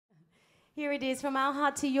Here it is, from our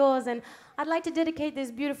heart to yours, and I'd like to dedicate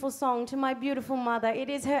this beautiful song to my beautiful mother. It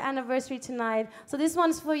is her anniversary tonight, so this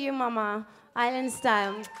one's for you, Mama, island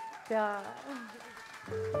style. Yeah.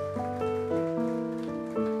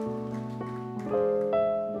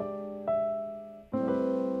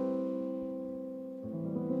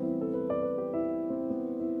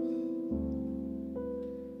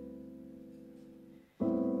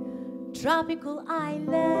 Tropical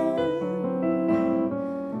island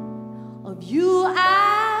of you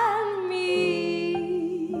and me,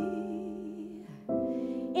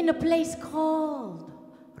 in a place called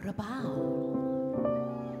Rabaul,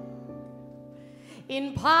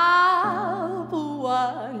 in Papua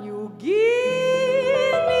New Guinea,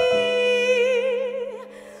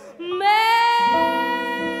 mesmerized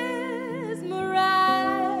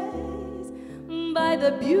by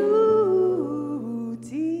the beauty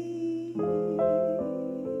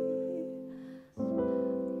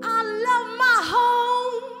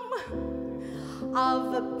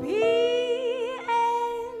of a PNG.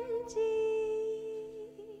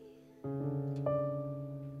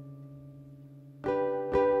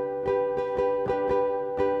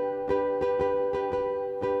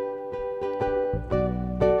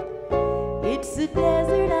 It's a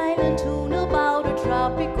desert island tune about a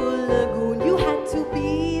tropical lagoon. You had to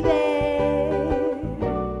be there.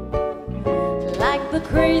 Like the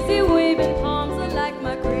crazy waving palms, or like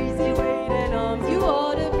my crazy waving arms, you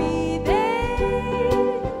ought to be.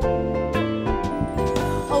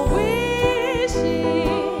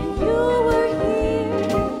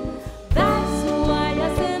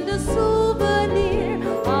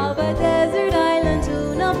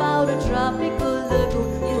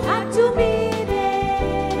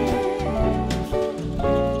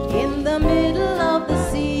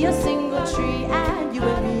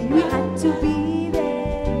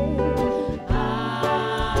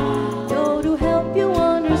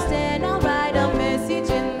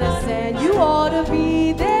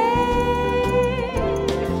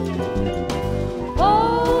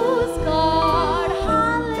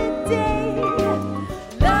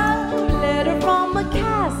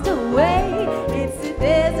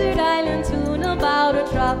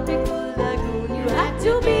 Tropical lagoon, you had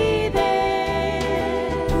to be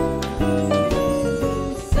there.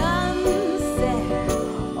 Sunset,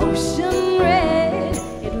 ocean red,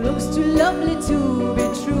 it looks too lovely to be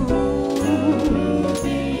true.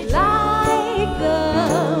 Like the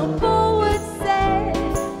poet said,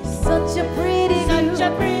 such a pretty view.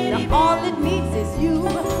 Now all it needs is you.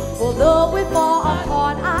 Although we're far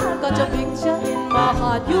apart, I've got your picture in my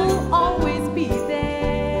heart. You'll always be there.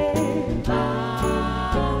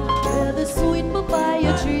 Sweet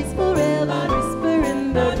papaya trees forever whisper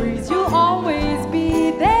in the breeze. You'll always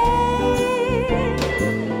be there.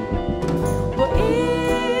 But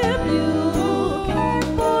if you care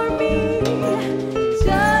for me,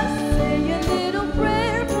 just say a little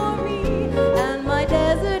prayer for me, and my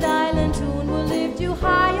desert island tune will lift you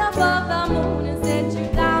high above the moon and set you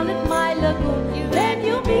down at my lagoon. Then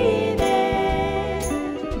you'll be there.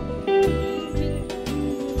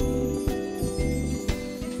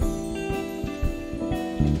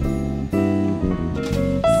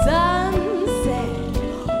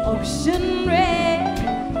 Ocean red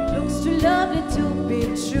looks too lovely to be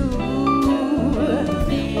true.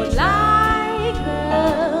 But like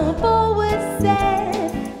the poet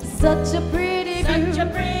said, such a pretty view.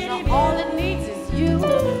 Now all it needs is you.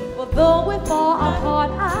 Although we're far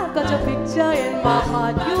apart, I've got your picture in my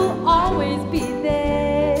heart. You'll always be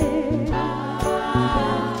there.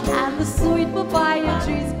 And the sweet papaya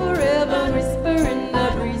trees forever whisper in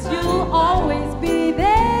the breeze. You'll always be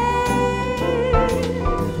there.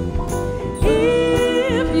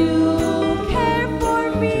 If you care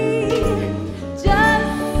for me, just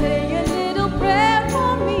say a little prayer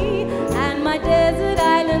for me, and my desert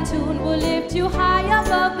island tune will lift you high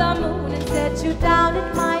above the moon and set you down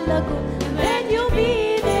at my lagoon, and then you'll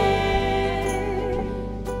be there.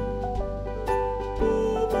 Be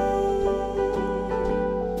there.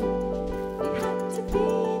 You have to be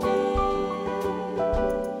there.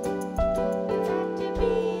 You have to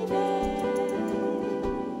be there.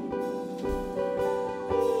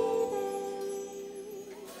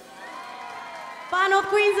 North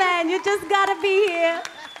Queensland, you just gotta be here.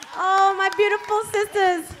 Oh, my beautiful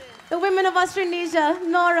sisters, the women of AustraNesia,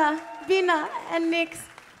 Nora, Vina, and Nix.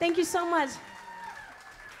 Thank you so much.